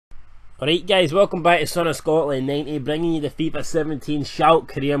Alright guys, welcome back to Son of Scotland 90, bringing you the FIFA 17 Schalke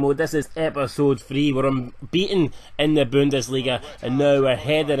career mode. This is episode 3. We're unbeaten in the Bundesliga and now we're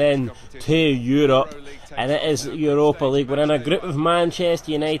headed in to Europe, and it is Europa League. We're in a group of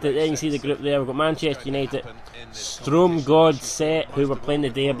Manchester United. There you can see the group there. We've got Manchester United, Stromgod, who were playing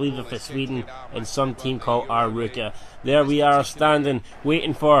today, I believe, for Sweden, and some team called Aruka. There we are standing,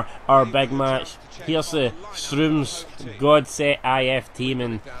 waiting for our big match. Here's the Stromgod IF team,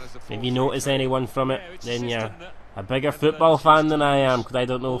 and if you notice anyone from it, then you're a bigger football fan than I am, because I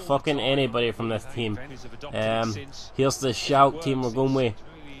don't know fucking anybody from this team. Here's the Schalke team. We're going with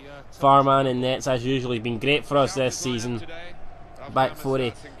Farman and nets as usual. He's been great for us this season. Back for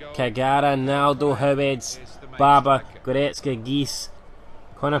Kagara, Naldo, Howeds, Baba, Goretzka, Geese,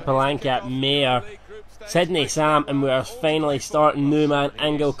 Konoplyanka, Mayer, Sydney Sam, and we are finally starting new man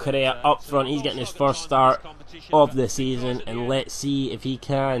Angel Correa up front. He's getting his first start of the season, and let's see if he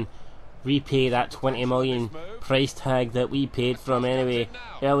can repay that 20 million price tag that we paid for him anyway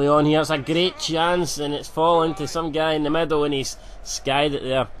early on here. It's a great chance and it's fallen to some guy in the middle and he's skied it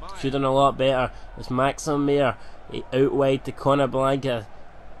there. Should have done a lot better. It's Maxim Mayer out wide to Konoplyanka.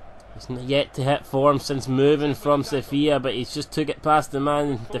 He's not yet to hit form since moving from Sofia, but he's just took it past the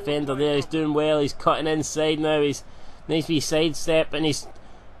man defender there. He's doing well. He's cutting inside now. He's nice wee sidestep, and he's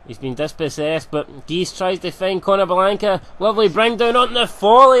been dispossessed, but Geese tries to find Konoplyanka. Lovely bring down on the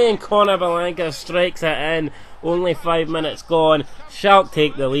volley, and Konoplyanka strikes it in. Only 5 minutes gone. Schalke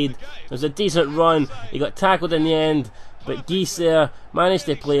take the lead. It was a decent run. He got tackled in the end, but Geese there managed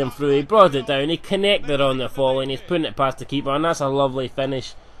to play him through. He brought it down. He connected on the volley, and he's putting it past the keeper, and that's a lovely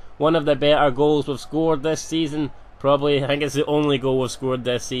finish. One of the better goals we've scored this season. Probably, I think it's the only goal we've scored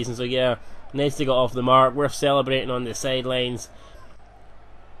this season. So yeah, nice to get off the mark. We're celebrating on the sidelines.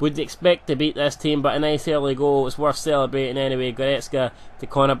 Would expect to beat this team, but a nice early goal. It's worth celebrating anyway. Goretzka to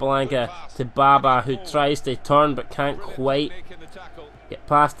Konoplyanka to Baba, who tries to turn but can't quite get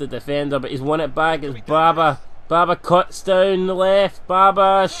past the defender, but he's won it back. It's Baba. Baba cuts down the left.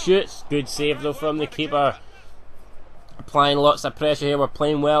 Baba shoots. Good save though from the keeper. Applying lots of pressure here. We're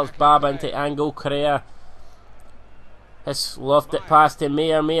playing well. It's Baba into Angel Correa. Has lofted it past to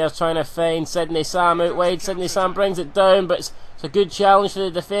Mayer. Mayer's trying to find Sydney Sam out wide. Sydney Sam brings it down, but it's a good challenge for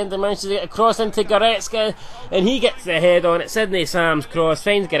the defender. Manages to get across into Goretzka, and he gets the head on it. Sydney Sam's cross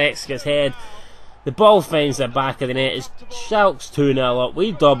finds Goretzka's head. The ball finds the back of the net. It's Schalke's 2-0 up.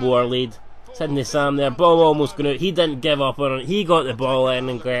 We double our lead. Sydney Sam there, ball almost going out. He didn't give up on it. He got the ball in,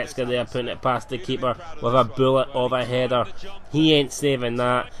 and Goretzka there putting it past the keeper with a bullet of a header. He ain't saving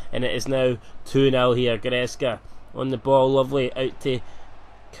that, and it is now 2-0 here. Goretzka on the ball, lovely, out to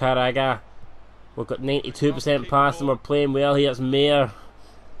Karaga. We've got 92% pass and we're playing well here. It's Mayer.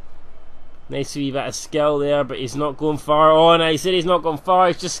 Nice wee bit of skill there, but he's not going far. Oh, and I said he's not going far.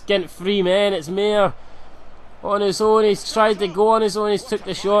 He's just skint 3 men. It's Mayer on his own. He's tried to go on his own. He's took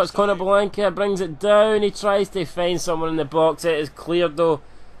the shots. Konoplyanka brings it down. He tries to find someone in the box. It is cleared though,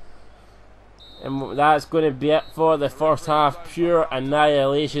 and that's going to be it for the first half. Pure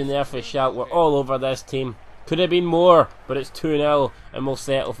annihilation there for Schalke. We're all over this team. Could have been more, but it's 2-0 and we'll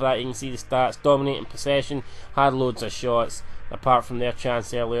settle for that. You can see the stats. Dominating possession, had loads of shots apart from their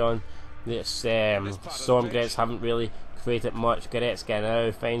chance early on. This Stormgrets haven't really created much. Goretzka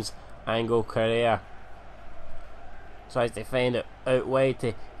now finds Angel Correa, tries to find it out wide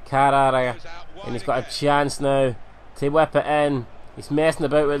to Carrara, and he's got a chance now to whip it in. He's messing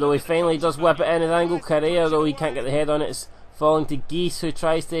about with it though. He finally does whip it in. As Angel Correa, though, he can't get the head on it. It's falling to Geese, who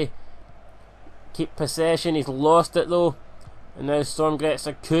tries to keep possession. He's lost it though, and now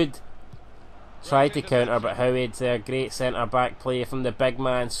Stormgretzer could try to counter, but Howard's there. Great centre back play from the big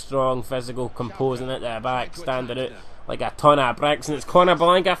man, strong, physical, composing it at the back, standing out like a ton of bricks, and it's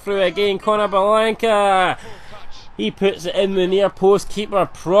Konoplyanka through again. Konoplyanka, he puts it in the near post. Keeper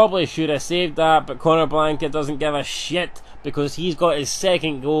probably should have saved that, but Konoplyanka doesn't give a shit because he's got his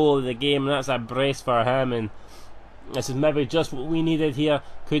second goal of the game, and that's a brace for him. And this is maybe just what we needed here.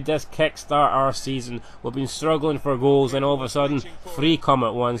 Could this kickstart our season? We've been struggling for goals, and all of a sudden 3 come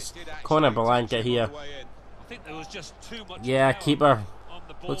at once. Konoplyanka here. Yeah, keeper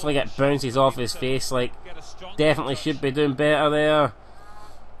looks like it bounces off his face. Like, definitely should be doing better there,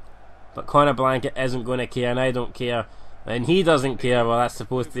 but Konoplyanka isn't going to care, and I don't care, and he doesn't care. Well, that's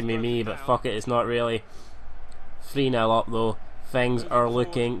supposed to be me, but fuck it, it's not really. 3-0 up though. Things are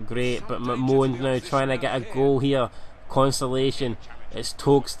looking great, but McMohan's now trying to get a goal here. Consolation. It's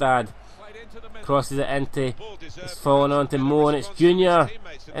Togstad. Crosses it into. It's falling on to Mohan. It's Junior.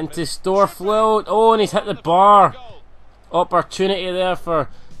 Into Storflow. Oh, and he's hit the bar. Opportunity there for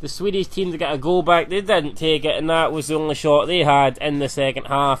the Swedish team to get a goal back. They didn't take it, and that was the only shot they had in the second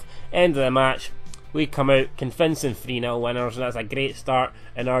half. End of the match, we come out convincing 3-0 winners, and that's a great start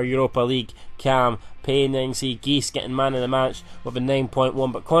in our Europa League campaign. Then you see Geese getting man of the match with a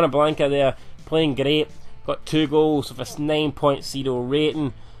 9.1, but Konoplyanka there playing great, got 2 goals with a 9.0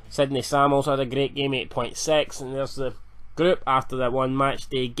 rating. Sidney Samuels had a great game, 8.6, and there's the group after that one match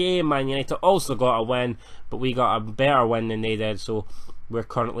day game. Man United also got a win, but we got a better win than they did, so we're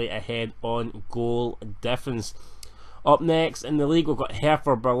currently ahead on goal difference. Up next in the league, we've got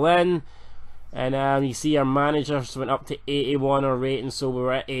Hertha Berlin, and you see our managers went up to 81 our rating, so we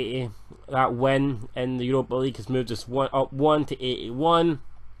were at 80. That win in the Europa League has moved us up 1 to 81.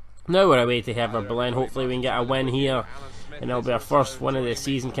 Now we're away to Hertha Berlin. Hopefully we can get a win here, and it'll be our first win of the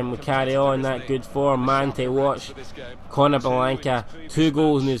season. Can we carry on that good form? Man to watch, Konoplyanka, 2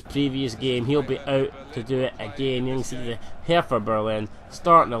 goals in his previous game. He'll be out to do it again. You can see the Hertha Berlin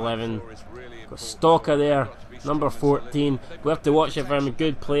starting 11. Got Stalker there, number 14. We have to watch it for him, a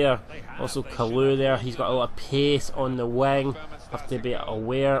good player. Also Kalu there, he's got a lot of pace on the wing. Have to be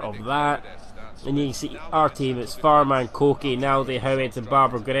aware of that. And you can see our team, it's Farman, Koki, Naldi, Howard, and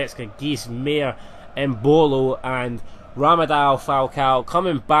Barbara Goretzka, Geese, Mayer, Mbolo, and Ramadal Falcao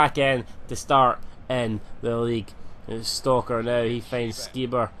coming back in to start in the league. It's Stalker now, he finds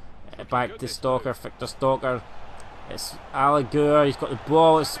Skieber, back to Stalker, Victor Stalker. It's Alagur, he's got the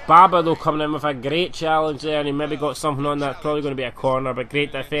ball. It's Baba though coming in with a great challenge there, and he maybe got something on that. Probably going to be a corner, but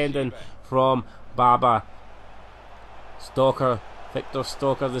great defending from Baba. Stalker, Victor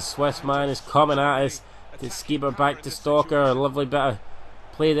Stalker, the Swiss man, is coming at us. To Skieber, back to Stalker. A lovely bit of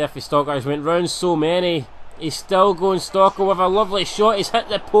play there for Stalker. He's went round so many. He's still going. Stalker with a lovely shot. He's hit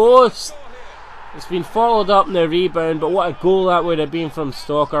the post. It's been followed up in the rebound, but what a goal that would have been from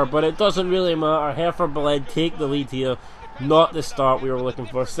Stalker. But it doesn't really matter. Hertha Berlin take the lead here. Not the start we were looking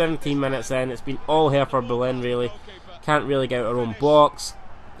for. 17 minutes in. It's been all Hertha Berlin really. Can't really get out our own box.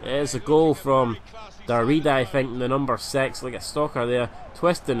 It is a goal from Darida, I think, the number 6. Look at Stalker there,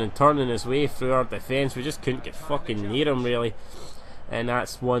 twisting and turning his way through our defence. We just couldn't get fucking near him really. And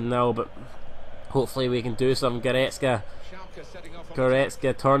that's 1-0, but hopefully we can do something. Goretzka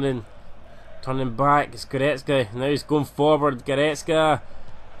turning back. It's Goretzka. Now he's going forward. Goretzka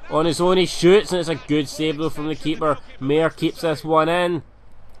on his own. He shoots, and it's a good save though from the keeper. Mayer keeps this one in.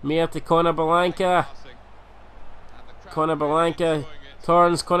 Mayer to Konoplyanka. Konoplyanka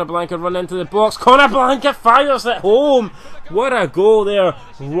turns. Konoplyanka run into the box. Konoplyanka fires it home. What a goal there.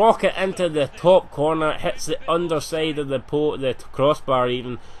 Rocket into the top corner. Hits the underside of the crossbar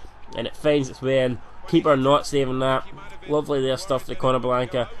even, and it finds its way in. Keeper not saving that. Lovely there stuff to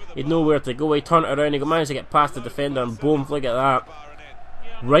Konoplyanka. He'd nowhere to go. He turned it around. He managed to get past the defender, and boom, look at that.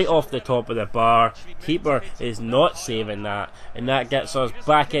 Right off the top of the bar. Keeper is not saving that, and that gets us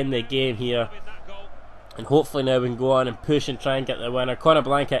back in the game here. And hopefully now we can go on and push and try and get the winner.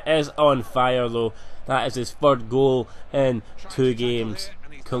 Konoplyanka is on fire though. That is his 3rd goal in 2 games.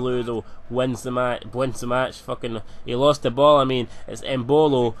 Kalu though wins the match. Fucking, he lost the ball. I mean, it's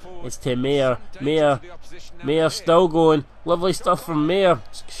Mbolo. It's to Mayer. Mayer still going. Lovely stuff from Mayer.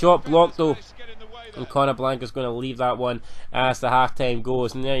 Shot blocked though. And Konoplyanka's going to leave that one as the half time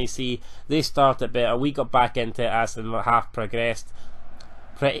goes. And there you see they started better. We got back into it as the half progressed.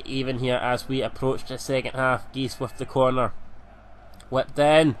 Pretty even here as we approach the second half. Geese with the corner. Whipped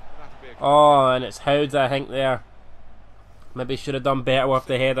in. Oh, and it's Howds, I think, there. Maybe should have done better with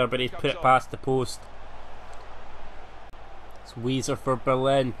the header, but he's put it past the post. It's Weezer for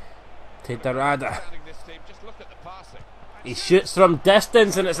Berlin. To Darada. He shoots from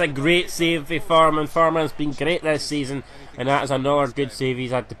distance, and it's a great save for Farman. Farman's been great this season, and that is another good save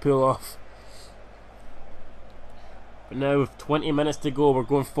he's had to pull off. But now with 20 minutes to go, we're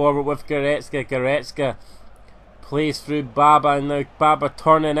going forward with Goretzka. Goretzka plays through Baba, and now Baba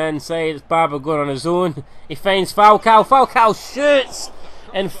turning inside. It's Baba going on his own. He finds Falcao. Falcao shoots,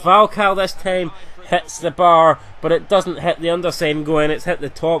 and Falcao this time hits the bar, but it doesn't hit the underside and go in. It's hit the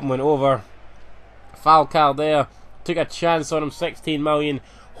top and went over. Falcao there took a chance on him, 16 million,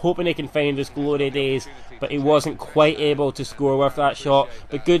 hoping he can find his glory days, but he wasn't quite able to score with that shot.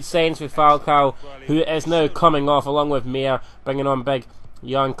 But good signs for Falcao, who is now coming off along with Mayer, bringing on big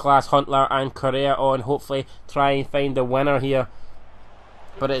young class Huntler and Correa on. Hopefully try and find the winner here.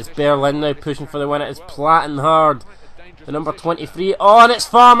 But it's Berlin now pushing for the winner. It's Platten hard, the number 23. Oh, and it's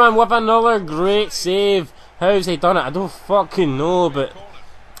Farman with another great save. How's he done it? I don't fucking know, but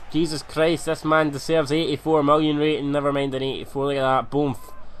Jesus Christ, this man deserves 84 million rating, never mind an 84. Look at that, boom.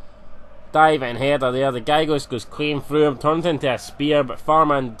 Diving header there. The guy goes clean through him, turns into a spear, but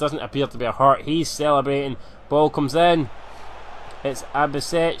Farman doesn't appear to be hurt. He's celebrating. Ball comes in. It's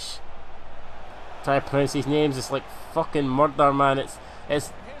Abisech. Try to pronounce these names. It's like fucking murder, man. It's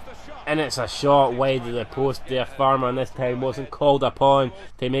a shot wide of the post there. Farmer this time wasn't called upon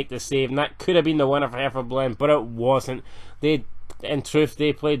to make the save, and that could have been the winner for Hertha Berlin, but it wasn't. In truth,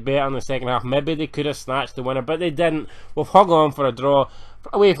 they played better in the second half. Maybe they could have snatched the winner, but they didn't. We've hung on for a draw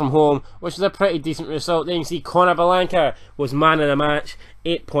away from home, which is a pretty decent result. Then you can see Konoplyanka was man of the match,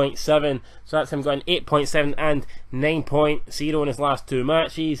 8.7. So that's him going 8.7 and 9.0 in his last 2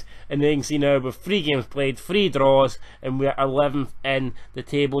 matches. And then you can see now with 3 games played, 3 draws, and we're 11th in the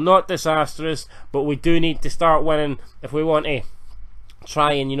table. Not disastrous, but we do need to start winning if we want to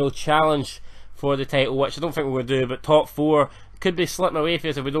try and, you know, challenge for the title, which I don't think we'll do, but top 4 could be slipping away for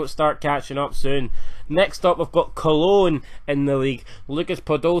us if we don't start catching up soon. Next up, we've got Cologne in the league, Lucas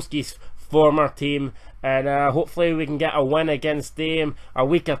Podolski's former team, and hopefully we can get a win against them. A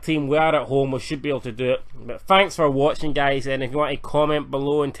weaker team, we are at home, we should be able to do it. But thanks for watching, guys, and if you want to comment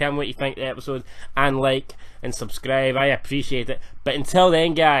below and tell me what you think of the episode, and like and subscribe, I appreciate it. But until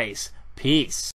then, guys, peace.